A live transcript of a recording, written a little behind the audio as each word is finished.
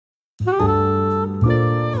Good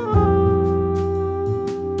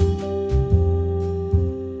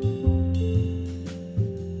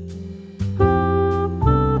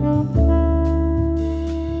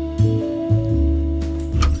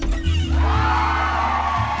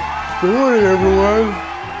morning, everyone.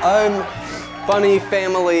 I'm Funny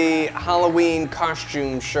Family Halloween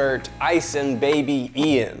Costume Shirt Ice and Baby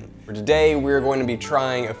Ian. For today, we're going to be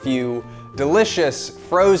trying a few delicious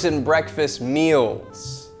frozen breakfast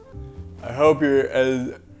meals. I hope you're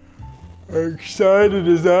as excited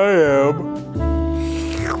as I am.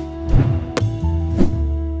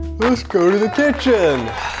 Let's go to the kitchen.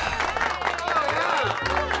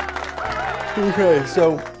 Okay,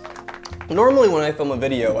 so normally when I film a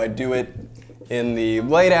video, I do it in the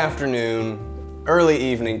late afternoon, early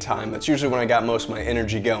evening time. That's usually when I got most of my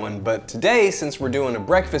energy going. But today, since we're doing a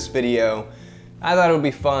breakfast video, I thought it would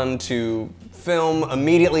be fun to film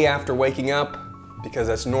immediately after waking up, because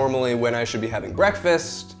that's normally when I should be having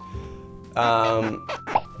breakfast. I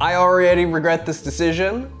already regret this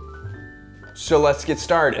decision, so let's get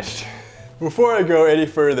started. Before I go any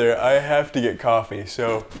further, I have to get coffee,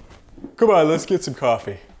 so come on, let's get some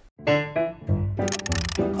coffee.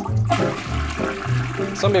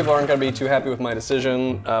 Some people aren't gonna be too happy with my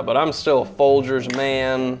decision, but I'm still a Folgers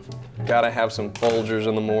man. Gotta have some Folgers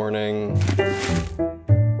in the morning.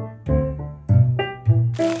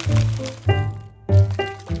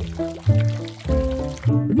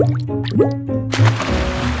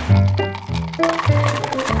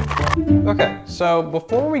 Okay, so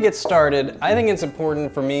before we get started, I think it's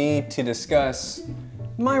important for me to discuss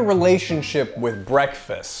my relationship with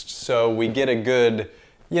breakfast, so we get a good,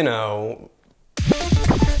 you know,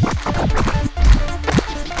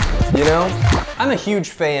 I'm a huge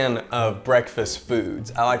fan of breakfast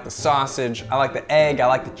foods. I like the sausage, I like the egg, I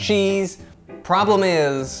like the cheese. Problem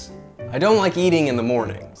is, I don't like eating in the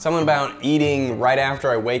morning. Something about eating right after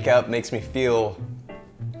I wake up makes me feel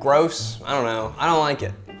gross. I don't know, I don't like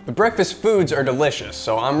it. But breakfast foods are delicious,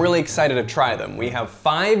 so I'm really excited to try them. We have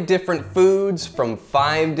 5 different foods from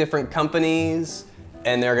 5 different companies,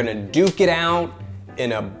 and they're gonna duke it out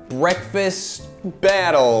in a breakfast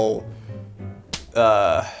battle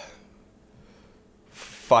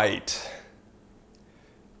fight.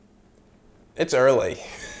 It's early.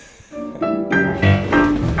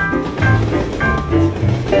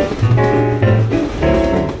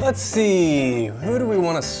 Let's see, who do we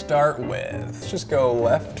want to start with? Let's just go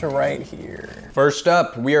left to right here. First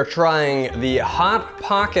up, we are trying the Hot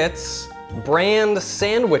Pockets brand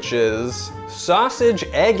sandwiches, sausage,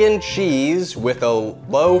 egg, and cheese with a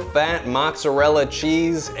low-fat mozzarella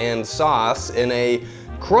cheese and sauce in a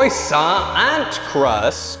croissant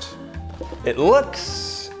crust. It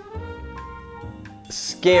looks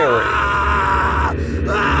scary.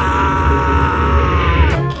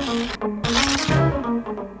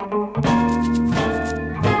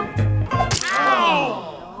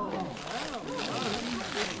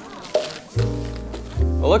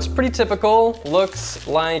 It looks pretty typical. Looks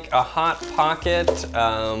like a Hot Pocket.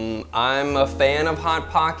 I'm a fan of Hot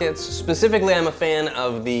Pockets. Specifically, I'm a fan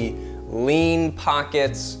of the Lean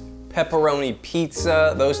Pockets pepperoni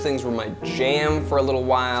pizza. Those things were my jam for a little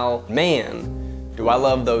while. Man, do I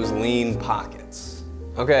love those Lean Pockets.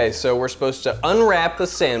 Okay, so we're supposed to unwrap the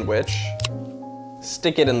sandwich,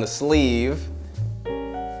 stick it in the sleeve,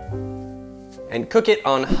 and cook it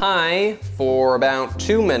on high for about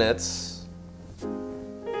 2 minutes,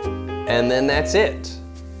 and then that's it.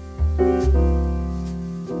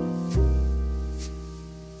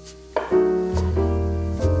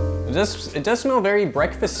 It does smell very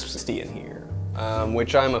breakfasty in here,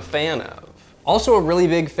 which I'm a fan of. Also a really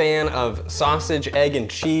big fan of sausage, egg, and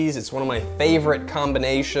cheese. It's one of my favorite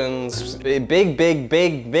combinations. Big fan.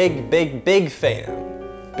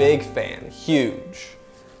 Big fan, huge.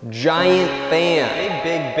 Giant fan.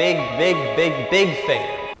 Big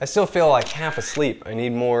fan. I still feel like half asleep. I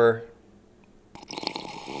need more.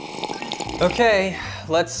 Okay,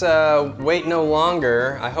 let's wait no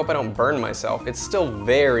longer. I hope I don't burn myself. It's still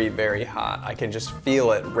very, very hot. I can just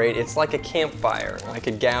feel it, right? It's like a campfire. I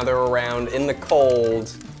could gather around in the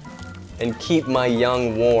cold and keep my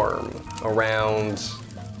young warm around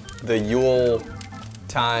the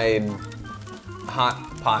Yule-tide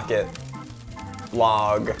Hot Pocket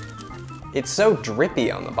log. It's so drippy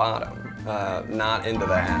on the bottom. Not into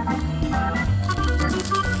that.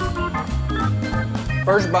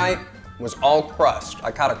 First bite was all crust.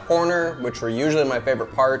 I caught a corner, which were usually my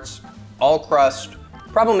favorite parts, all crust.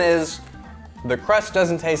 Problem is, the crust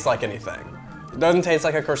doesn't taste like anything. It doesn't taste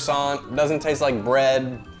like a croissant, it doesn't taste like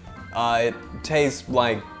bread, it tastes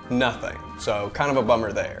like nothing. So kind of a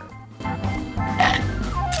bummer there.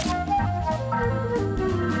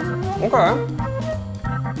 Okay.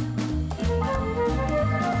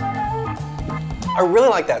 I really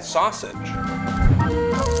like that sausage.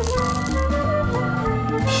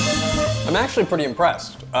 I'm actually pretty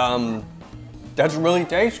impressed. That's really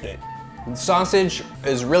tasty. The sausage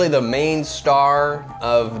is really the main star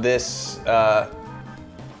of this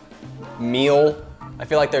meal. I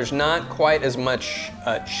feel like there's not quite as much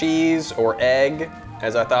cheese or egg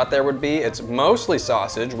as I thought there would be. It's mostly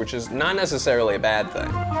sausage, which is not necessarily a bad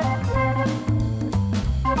thing.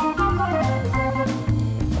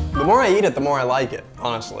 The more I eat it, the more I like it,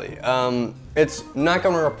 honestly. It's not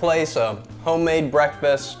gonna replace a homemade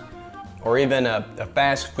breakfast or even a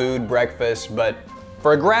fast food breakfast, but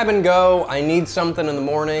for a grab and go, I need something in the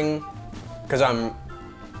morning because I'm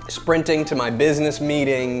sprinting to my business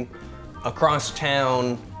meeting across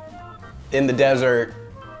town in the desert.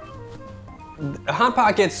 Hot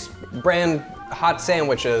Pockets brand hot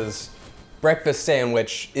sandwiches, breakfast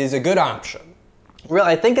sandwich is a good option. Really,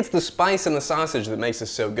 I think it's the spice in the sausage that makes it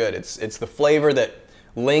so good. It's the flavor that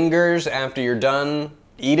lingers after you're done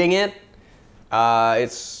eating it.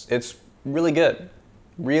 It's really good,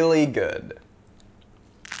 really good.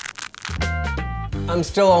 I'm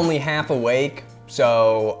still only half awake,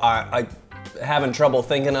 so I having trouble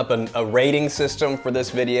thinking up a rating system for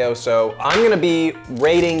this video, so I'm gonna be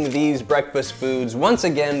rating these breakfast foods once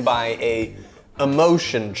again by a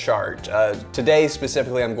emotion chart. Today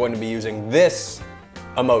specifically, I'm going to be using this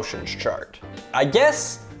emotions chart. I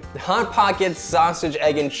guess Hot Pockets sausage,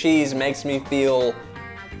 egg, and cheese makes me feel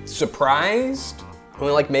surprised. I'm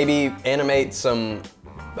gonna like maybe animate some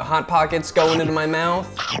Hot Pockets going into my mouth.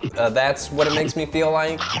 That's what it makes me feel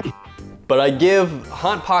like. But I give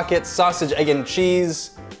Hot Pockets sausage, egg, and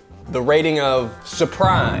cheese the rating of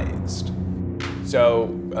surprised. So,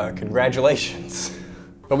 congratulations.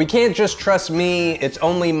 But we can't just trust me, it's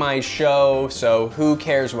only my show, so who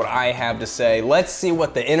cares what I have to say? Let's see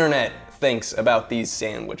what the internet thinks about these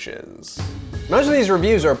sandwiches. Most of these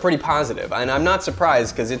reviews are pretty positive, and I'm not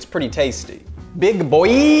surprised because it's pretty tasty. Big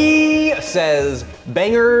Boy says,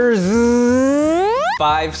 bangers,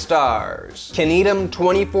 5 stars. Can eat them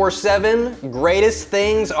 24/7, greatest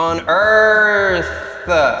things on earth.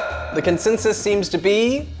 The consensus seems to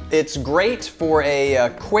be, it's great for a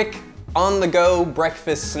quick on-the-go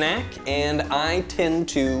breakfast snack, and I tend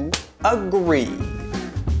to agree.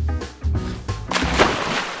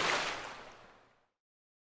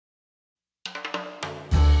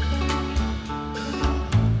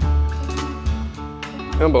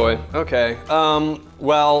 Oh boy, okay.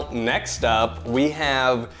 Well, next up we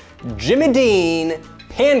have Jimmy Dean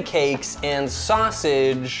pancakes and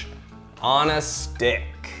sausage on a stick.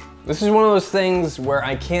 This is one of those things where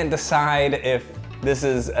I can't decide if this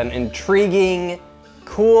is an intriguing,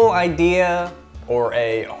 cool idea or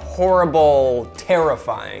a horrible,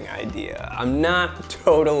 terrifying idea. I'm not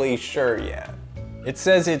totally sure yet. It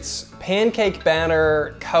says it's pancake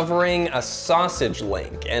batter covering a sausage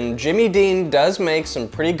link, and Jimmy Dean does make some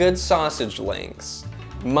pretty good sausage links.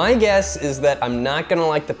 My guess is that I'm not gonna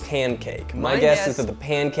like the pancake. My guess is that the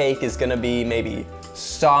pancake is gonna be maybe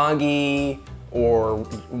soggy or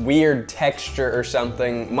weird texture or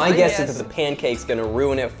something. My guess is that the pancake's gonna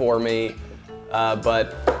ruin it for me,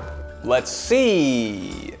 but let's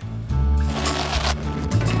see.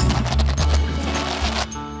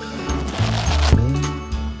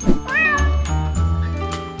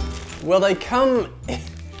 Well, they come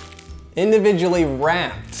individually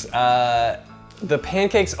wrapped. The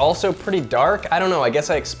pancake's also pretty dark. I don't know, I guess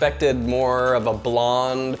I expected more of a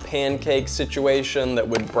blonde pancake situation that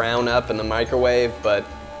would brown up in the microwave, but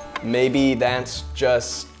maybe that's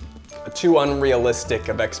just too unrealistic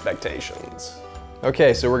of expectations.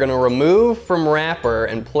 Okay, so we're gonna remove from wrapper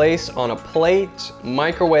and place on a plate,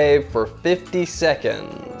 microwave for 50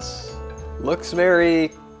 seconds. Looks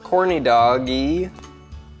very corny doggy.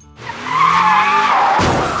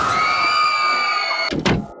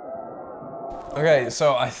 Okay,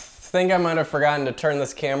 so I think I might have forgotten to turn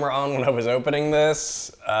this camera on when I was opening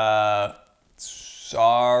this.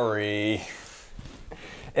 Sorry.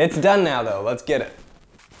 It's done now though, let's get it.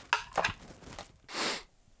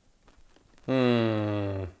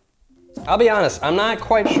 I'll be honest, I'm not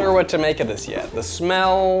quite sure what to make of this yet. The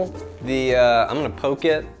smell, I'm gonna poke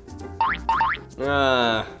it.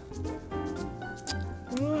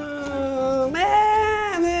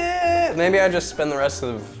 Maybe I just spend the rest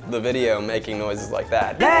of the video making noises like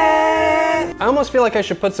that. I almost feel like I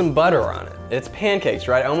should put some butter on it. It's pancakes,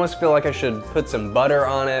 right? I almost feel like I should put some butter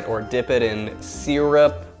on it or dip it in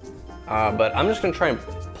syrup. But I'm just gonna try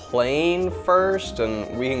plain first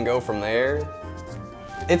and we can go from there.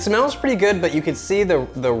 It smells pretty good, but you can see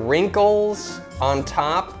the wrinkles on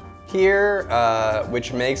top here,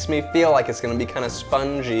 which makes me feel like it's gonna be kind of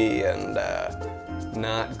spongy and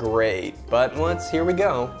not great. But here we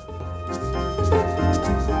go.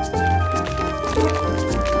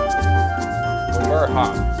 Very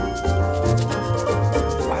hot.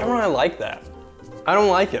 Why don't I like that? I don't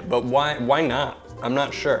like it, but why not? I'm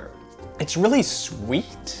not sure. It's really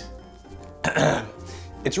sweet.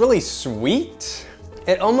 It's really sweet.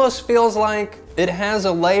 It almost feels like it has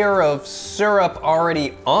a layer of syrup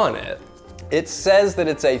already on it. It says that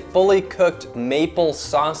it's a fully cooked maple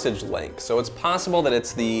sausage link, so it's possible that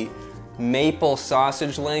it's the maple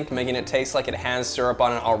sausage link, making it taste like it has syrup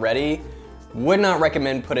on it already. Would not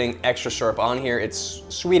recommend putting extra syrup on here. It's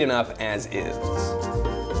sweet enough as is.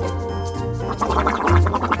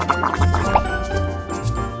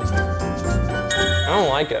 I don't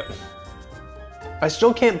like it. I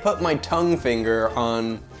still can't put my tongue finger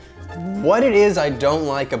on what it is I don't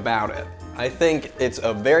like about it. I think it's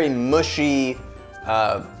a very mushy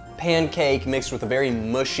pancake mixed with a very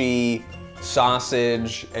mushy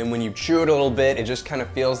sausage, and when you chew it a little bit, it just kind of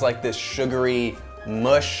feels like this sugary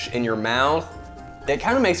mush in your mouth. It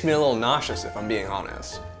kind of makes me a little nauseous, if I'm being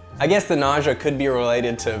honest. I guess the nausea could be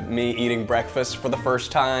related to me eating breakfast for the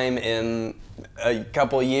first time in a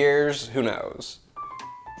couple years, who knows.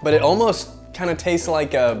 But it almost kind of tastes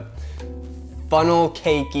like a funnel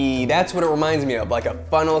cakey, that's what it reminds me of, like a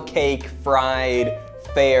funnel cake fried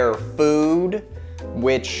fair food,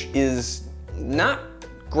 which is not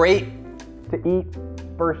great to eat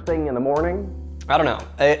first thing in the morning. I don't know.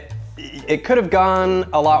 It could have gone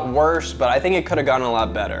a lot worse, but I think it could have gone a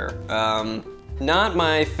lot better. Not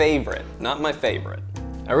my favorite, not my favorite.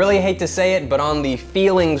 I really hate to say it, but on the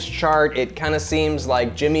feelings chart, it kind of seems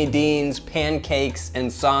like Jimmy Dean's pancakes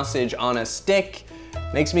and sausage on a stick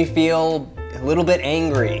makes me feel a little bit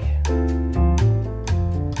angry.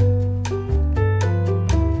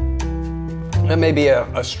 That may be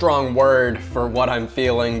a strong word for what I'm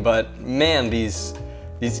feeling, but man, these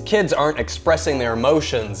kids aren't expressing their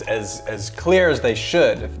emotions as clear as they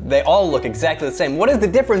should. They all look exactly the same. What is the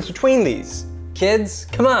difference between these? Kids,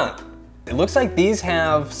 come on. It looks like these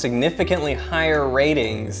have significantly higher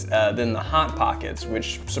ratings than the Hot Pockets,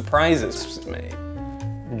 which surprises me.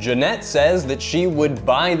 Jeanette says that she would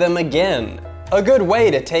buy them again. A good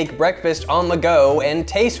way to take breakfast on the go and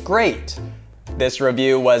taste great. This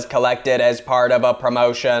review was collected as part of a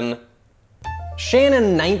promotion.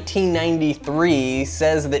 Shannon 1993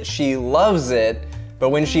 says that she loves it,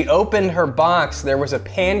 but when she opened her box, there was a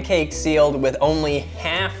pancake sealed with only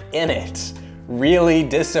half in it. Really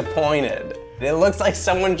disappointed. It looks like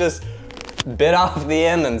someone just bit off the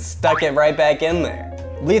end and stuck it right back in there.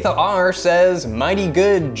 Letha R says, mighty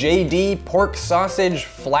good JD pork sausage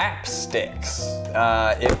flap sticks.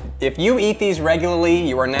 If you eat these regularly,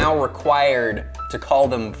 you are now required to call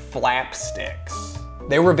them flap sticks.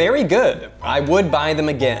 They were very good. I would buy them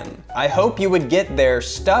again. I hope you would get their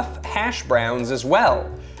stuffed hash browns as well.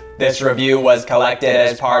 This review was collected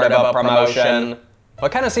as part of a promotion. Well,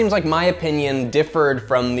 it kind of seems like my opinion differed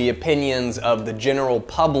from the opinions of the general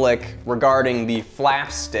public regarding the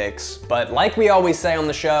flap sticks, but like we always say on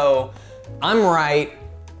the show, I'm right,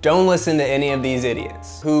 don't listen to any of these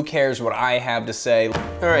idiots. Who cares what I have to say?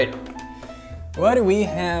 All right, what do we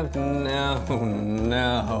have now?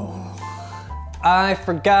 No. I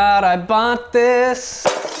forgot I bought this.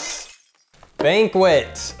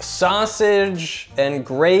 Banquet sausage and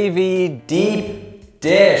gravy deep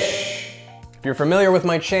dish. If you're familiar with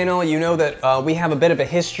my channel, you know that we have a bit of a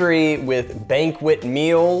history with banquet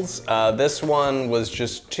meals. This one was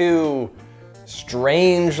just too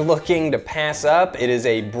strange looking to pass up. It is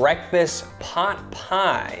a breakfast pot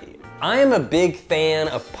pie. I am a big fan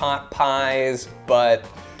of pot pies, but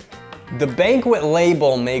the banquet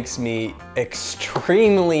label makes me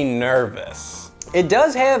extremely nervous. It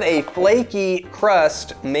does have a flaky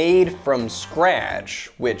crust made from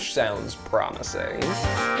scratch, which sounds promising.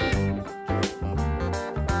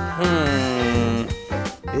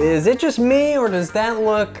 Is it just me, or does that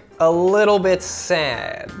look a little bit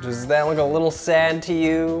sad? Does that look a little sad to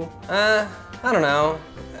you? I don't know.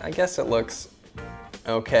 I guess it looks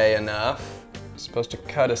okay enough. I'm supposed to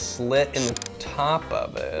cut a slit in the top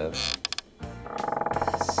of it.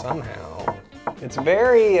 Somehow. It's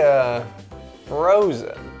very,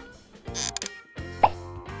 frozen.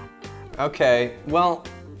 Okay, well,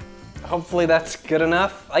 hopefully that's good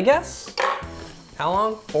enough, I guess? How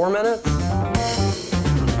long? 4 minutes?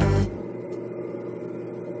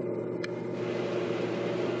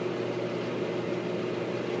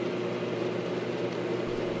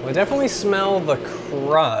 Well, I definitely smell the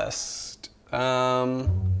crust.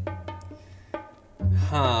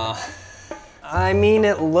 I mean,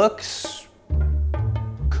 it looks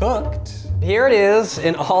cooked. Here it is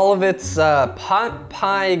in all of its pot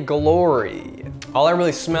pie glory. All I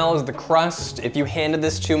really smell is the crust. If you handed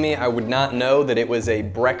this to me, I would not know that it was a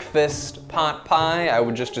breakfast pot pie. I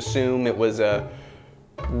would just assume it was a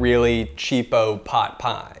really cheapo pot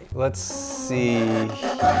pie. Let's see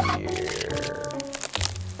here.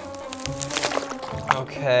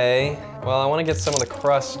 Okay, well, I want to get some of the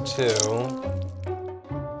crust too.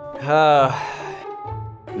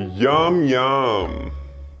 Yum, yum.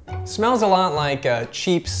 Smells a lot like a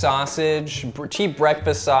cheap sausage, cheap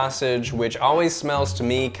breakfast sausage, which always smells to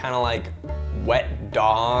me kind of like wet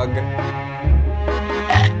dog.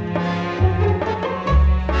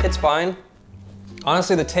 It's fine.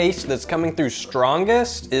 Honestly, the taste that's coming through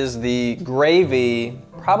strongest is the gravy,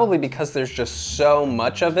 probably because there's just so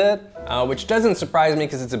much of it, which doesn't surprise me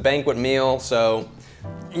because it's a banquet meal, so,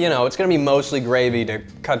 you know, it's gonna be mostly gravy to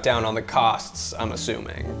cut down on the costs, I'm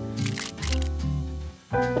assuming.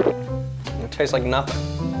 It tastes like nothing.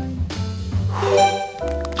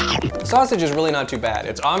 The sausage is really not too bad.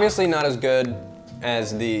 It's obviously not as good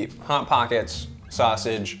as the Hot Pockets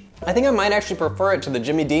sausage. I think I might actually prefer it to the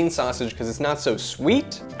Jimmy Dean sausage because it's not so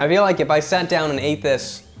sweet. I feel like if I sat down and ate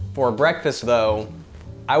this for breakfast though,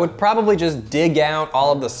 I would probably just dig out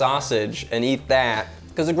all of the sausage and eat that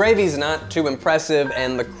because the gravy's not too impressive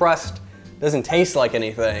and the crust doesn't taste like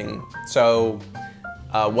anything. So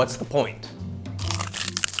what's the point?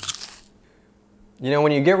 You know,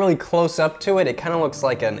 when you get really close up to it, it kind of looks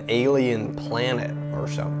like an alien planet or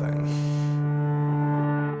something.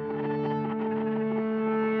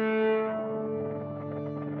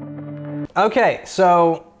 Okay,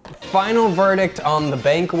 so final verdict on the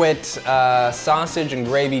banquet sausage and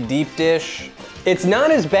gravy deep dish. It's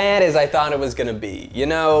not as bad as I thought it was gonna be. You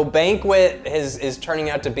know, banquet is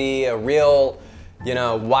turning out to be a real, you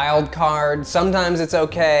know, wild card. Sometimes it's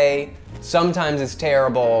okay, sometimes it's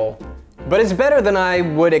terrible, but it's better than I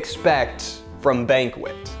would expect from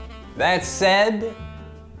banquet. That said,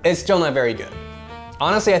 it's still not very good.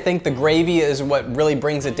 Honestly, I think the gravy is what really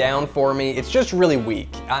brings it down for me. It's just really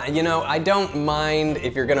weak. You know, I don't mind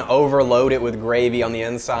if you're gonna overload it with gravy on the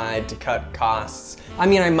inside to cut costs. I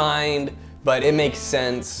mean, I mind, but it makes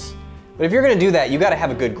sense. But if you're gonna do that, you gotta have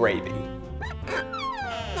a good gravy.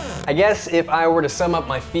 I guess if I were to sum up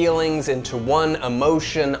my feelings into one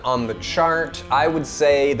emotion on the chart, I would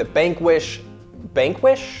say the Banquish?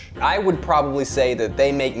 I would probably say that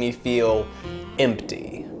they make me feel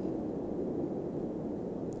empty.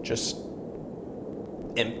 Just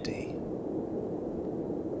empty.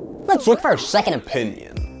 Let's look for a second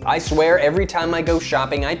opinion. I swear every time I go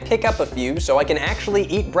shopping, I pick up a few so I can actually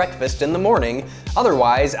eat breakfast in the morning.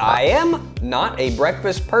 Otherwise, I am not a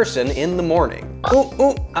breakfast person in the morning.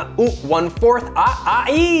 Ooh, 1/4,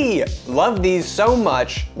 ee! Love these so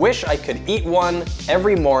much. Wish I could eat one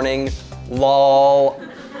every morning. Lol.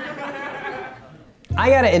 I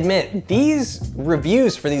gotta admit, these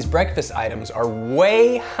reviews for these breakfast items are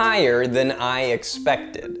way higher than I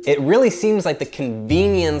expected. It really seems like the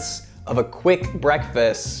convenience of a quick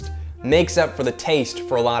breakfast makes up for the taste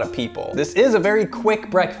for a lot of people. This is a very quick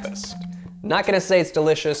breakfast. Not gonna say it's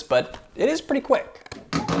delicious, but it is pretty quick.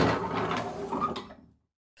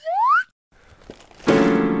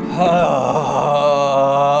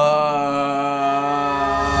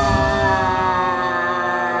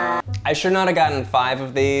 I should not have gotten 5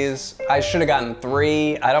 of these. I should have gotten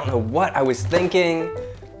 3. I don't know what I was thinking,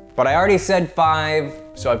 but I already said 5,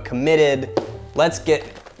 so I've committed. Let's get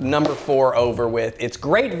number 4 over with. It's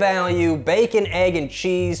great value, bacon, egg, and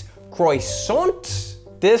cheese croissant.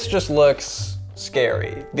 This just looks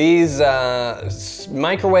scary. These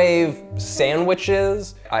microwave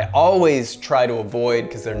sandwiches, I always try to avoid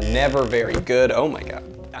because they're never very good. Oh my God.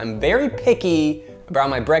 I'm very picky about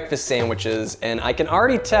my breakfast sandwiches, and I can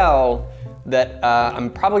already tell that I'm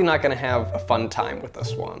probably not gonna have a fun time with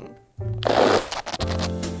this one.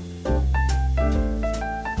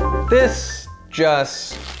 This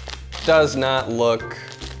just does not look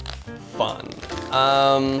fun.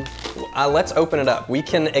 Let's open it up. We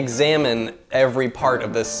can examine every part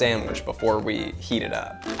of this sandwich before we heat it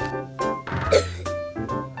up.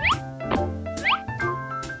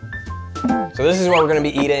 So this is what we're gonna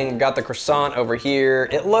be eating. We've got the croissant over here.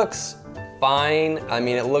 It looks fine. I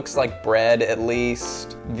mean, it looks like bread at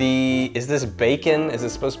least. Is this bacon? Is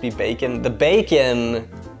this supposed to be bacon? The bacon,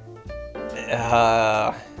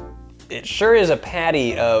 it sure is a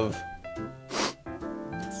patty of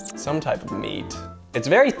some type of meat. It's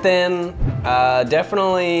very thin,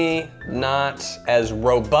 definitely not as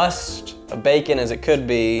robust a bacon as it could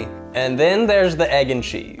be. And then there's the egg and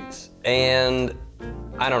cheese. And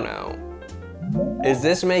I don't know. Is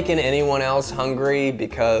this making anyone else hungry?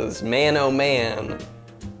 Because man, oh man,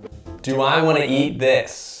 do I want to eat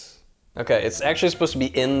this. Okay, it's actually supposed to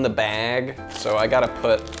be in the bag, so I gotta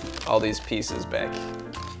put all these pieces back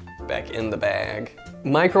in the bag.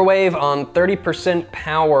 Microwave on 30%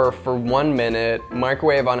 power for 1 minute,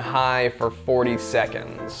 microwave on high for 40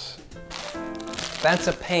 seconds. That's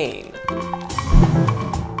a pain.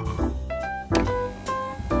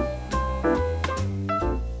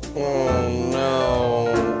 Oh no.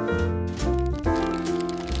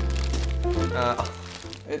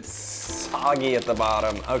 It's soggy at the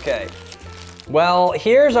bottom. Okay. Well,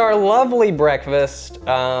 here's our lovely breakfast.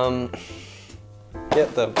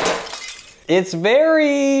 It's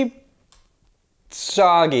very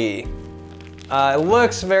soggy. It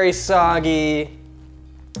looks very soggy.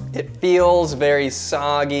 It feels very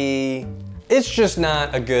soggy. It's just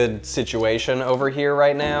not a good situation over here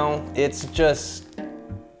right now. It's just,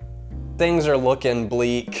 things are looking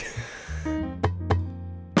bleak.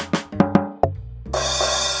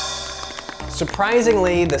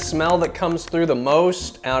 Surprisingly, the smell that comes through the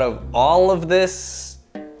most out of all of this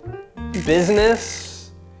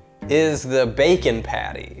business is the bacon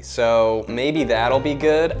patty. So maybe that'll be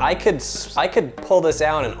good. I could pull this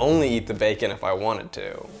out and only eat the bacon if I wanted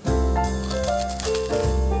to.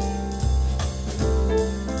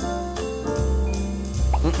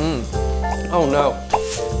 Oh no.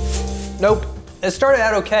 Nope. It started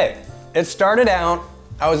out okay. It started out,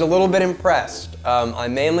 I was a little bit impressed. I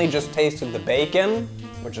mainly just tasted the bacon,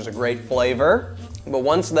 which is a great flavor. But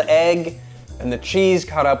once the egg and the cheese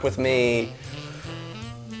caught up with me,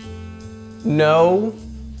 no,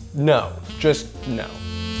 just no.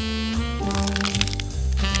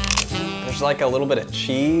 There's like a little bit of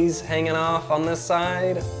cheese hanging off on this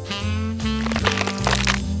side.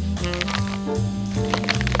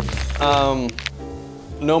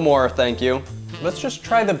 No more, thank you. Let's just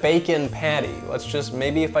try the bacon patty.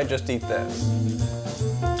 Maybe if I just eat this.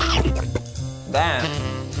 That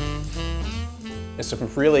is some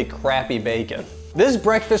really crappy bacon. This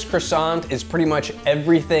breakfast croissant is pretty much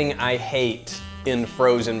everything I hate in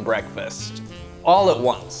frozen breakfast, all at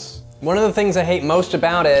once. One of the things I hate most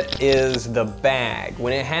about it is the bag.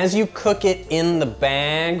 When it has you cook it in the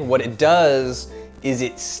bag, what it does is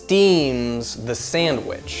it steams the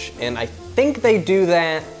sandwich. And I think they do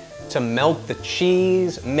that to melt the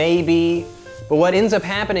cheese, maybe. But what ends up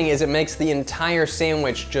happening is it makes the entire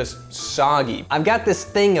sandwich just soggy. I've got this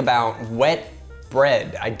thing about wet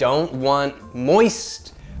bread. I don't want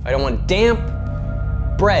moist, I don't want damp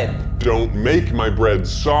bread. Don't make my bread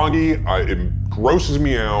soggy. It grosses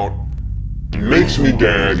me out, makes me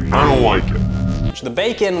gag. I don't like it. The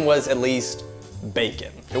bacon was at least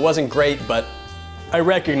bacon. It wasn't great, but I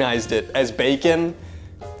recognized it as bacon,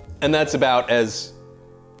 and that's about as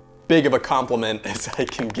big of a compliment as I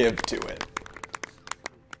can give to it.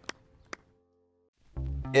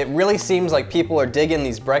 It really seems like people are digging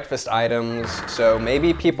these breakfast items, so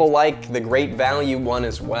maybe people like the great value one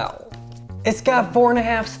as well. It's got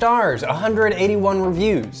 4.5 stars, 181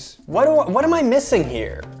 reviews. What am I missing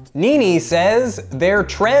here? Nini says they're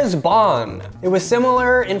très bon. It was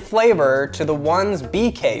similar in flavor to the ones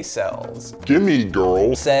BK sells. Gimme,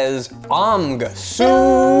 girl. Says omg,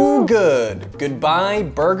 so good. Goodbye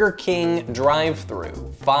Burger King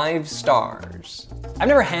drive-thru, 5 stars. I've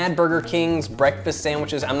never had Burger King's breakfast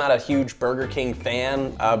sandwiches. I'm not a huge Burger King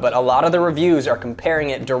fan, but a lot of the reviews are comparing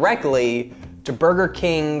it directly to Burger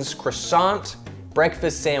King's croissant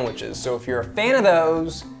breakfast sandwiches. So if you're a fan of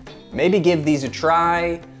those, maybe give these a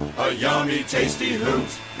try. A yummy, tasty hoot,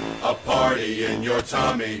 a party in your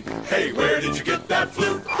tummy. Hey, where did you get that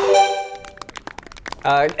flute?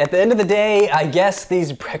 At the end of the day, I guess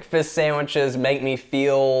these breakfast sandwiches make me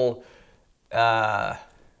feel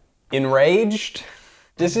enraged.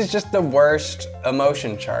 This is just the worst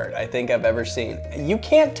emotion chart I think I've ever seen. You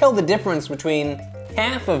can't tell the difference between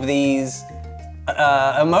half of these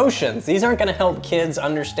emotions. These aren't gonna help kids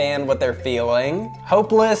understand what they're feeling.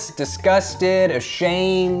 Hopeless, disgusted,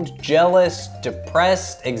 ashamed, jealous,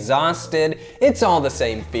 depressed, exhausted. It's all the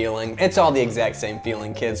same feeling. It's all the exact same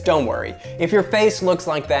feeling, kids. Don't worry. If your face looks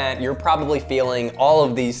like that, you're probably feeling all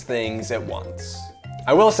of these things at once.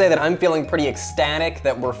 I will say that I'm feeling pretty ecstatic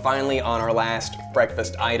that we're finally on our last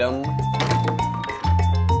breakfast item.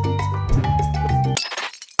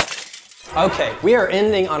 Okay, we are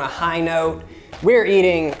ending on a high note. We're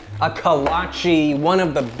eating a kolache, one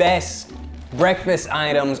of the best breakfast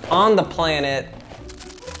items on the planet.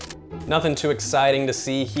 Nothing too exciting to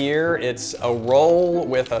see here. It's a roll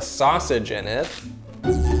with a sausage in it.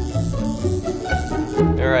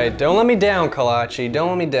 All right, don't let me down, kolache, don't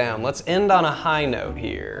let me down. Let's end on a high note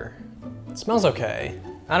here. It smells okay.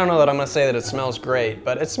 I don't know that I'm gonna say that it smells great,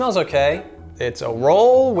 but it smells okay. It's a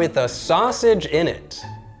roll with a sausage in it.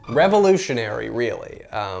 Revolutionary, really.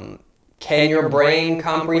 Can your brain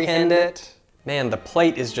comprehend it? Man, the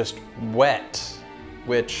plate is just wet,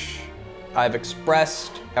 which I've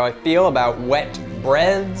expressed how I feel about wet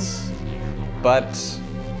breads, but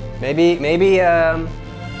maybe,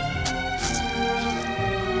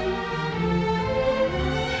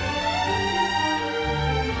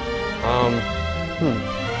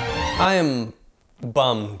 I am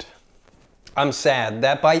bummed. I'm sad.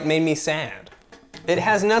 That bite made me sad. It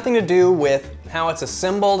has nothing to do with how it's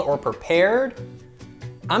assembled or prepared.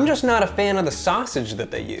 I'm just not a fan of the sausage that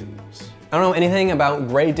they use. I don't know anything about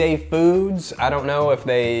Grade Day Foods. I don't know if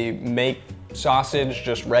they make sausage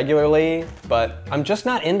just regularly, but I'm just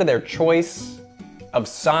not into their choice of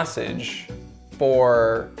sausage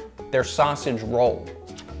for their sausage rolls.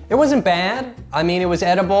 It wasn't bad. I mean, it was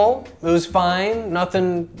edible. It was fine.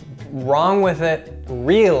 Nothing wrong with it,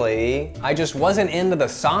 really. I just wasn't into the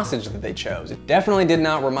sausage that they chose. It definitely did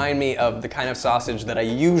not remind me of the kind of sausage that I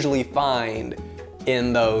usually find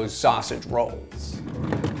in those sausage rolls.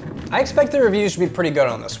 I expect the reviews to be pretty good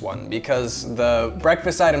on this one because the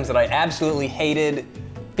breakfast items that I absolutely hated,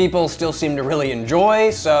 people still seem to really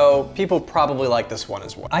enjoy, so people probably like this one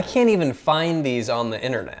as well. I can't even find these on the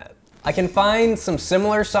internet. I can find some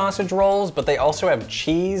similar sausage rolls, but they also have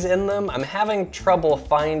cheese in them. I'm having trouble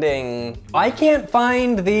finding... I can't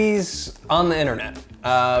find these on the internet.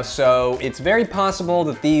 So it's very possible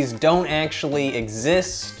that these don't actually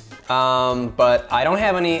exist, but I don't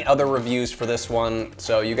have any other reviews for this one,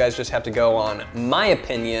 so you guys just have to go on my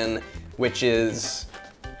opinion, which is...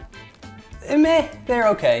 meh, they're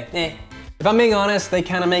okay, eh. If I'm being honest, they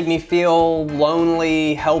kind of make me feel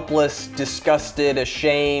lonely, helpless, disgusted,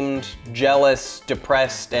 ashamed, jealous,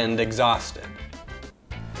 depressed, and exhausted.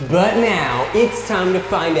 But now, it's time to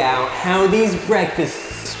find out how these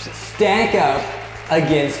breakfasts stack up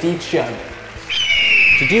against each other.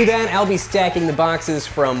 To do that, I'll be stacking the boxes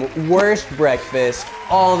from worst breakfast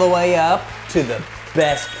all the way up to the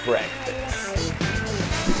best breakfast.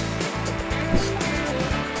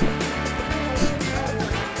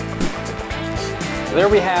 There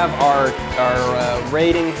we have our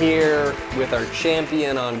rating here with our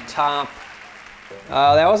champion on top.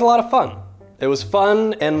 That was a lot of fun. It was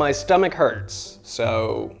fun and my stomach hurts,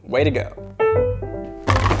 so way to go.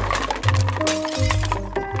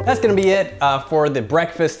 That's gonna be it for the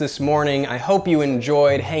breakfast this morning. I hope you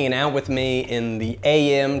enjoyed hanging out with me in the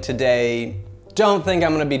AM today. Don't think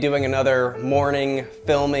I'm gonna be doing another morning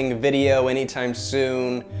filming video anytime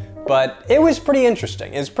soon. But it was pretty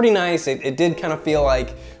interesting. It was pretty nice. It did kind of feel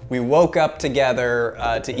like we woke up together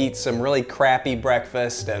to eat some really crappy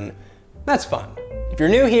breakfast, and that's fun. If you're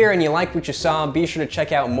new here and you like what you saw, be sure to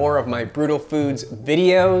check out more of my Brutal Foods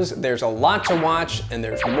videos. There's a lot to watch and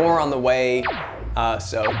there's more on the way.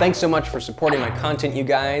 So thanks so much for supporting my content, you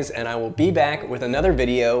guys, and I will be back with another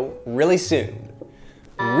video really soon.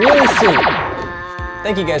 Really soon.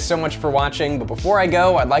 Thank you guys so much for watching, but before I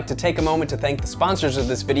go, I'd like to take a moment to thank the sponsors of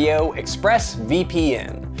this video,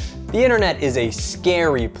 ExpressVPN. The internet is a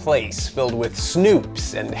scary place filled with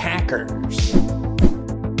snoops and hackers.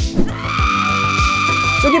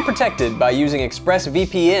 So get protected by using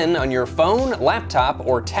ExpressVPN on your phone, laptop,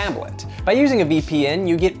 or tablet. By using a VPN,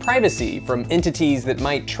 you get privacy from entities that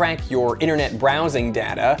might track your internet browsing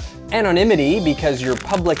data, anonymity because your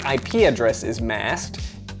public IP address is masked,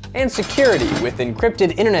 and security with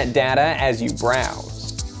encrypted internet data as you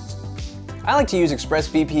browse. I like to use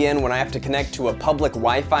ExpressVPN when I have to connect to a public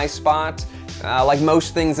Wi-Fi spot. Like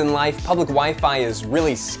most things in life, public Wi-Fi is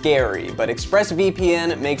really scary, but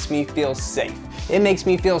ExpressVPN makes me feel safe. It makes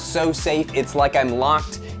me feel so safe, it's like I'm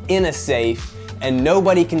locked in a safe and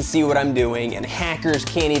nobody can see what I'm doing and hackers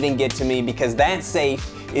can't even get to me because that safe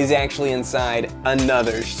is actually inside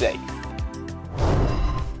another safe.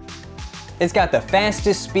 It's got the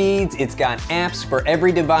fastest speeds, it's got apps for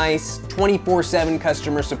every device, 24/7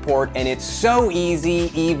 customer support, and it's so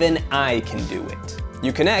easy, even I can do it.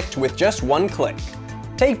 You connect with just one click.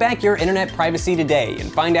 Take back your internet privacy today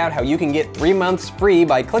and find out how you can get 3 months free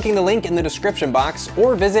by clicking the link in the description box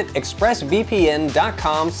or visit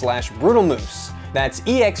expressvpn.com/brutalmoose. That's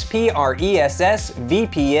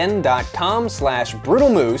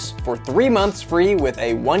expressvpn.com/brutalmoose for 3 months free with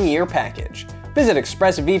a 1-year package. Visit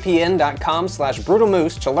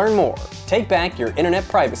expressvpn.com/brutalmoose to learn more. Take back your internet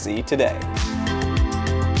privacy today.